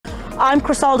I'm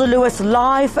Crisalda Lewis,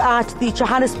 live at the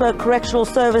Johannesburg Correctional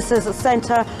Services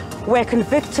Centre, where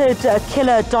convicted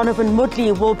killer Donovan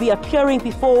Moodley will be appearing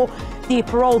before the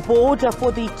parole board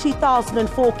for the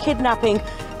 2004 kidnapping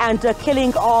and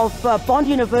killing of Bond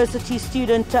University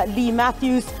student Lee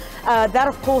Matthews. That,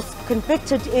 of course,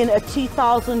 convicted in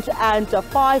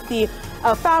 2005. The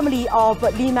family of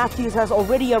Lee Matthews has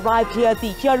already arrived here. The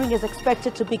hearing is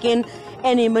expected to begin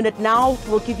any minute now.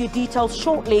 We'll give you details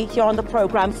shortly here on the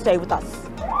program. Stay with us.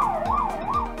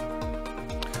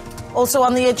 Also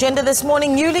on the agenda this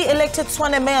morning, newly elected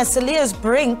Tshwane Mayor Cilliers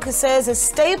Brink says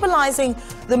stabilising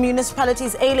the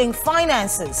municipality's ailing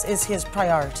finances is his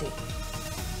priority.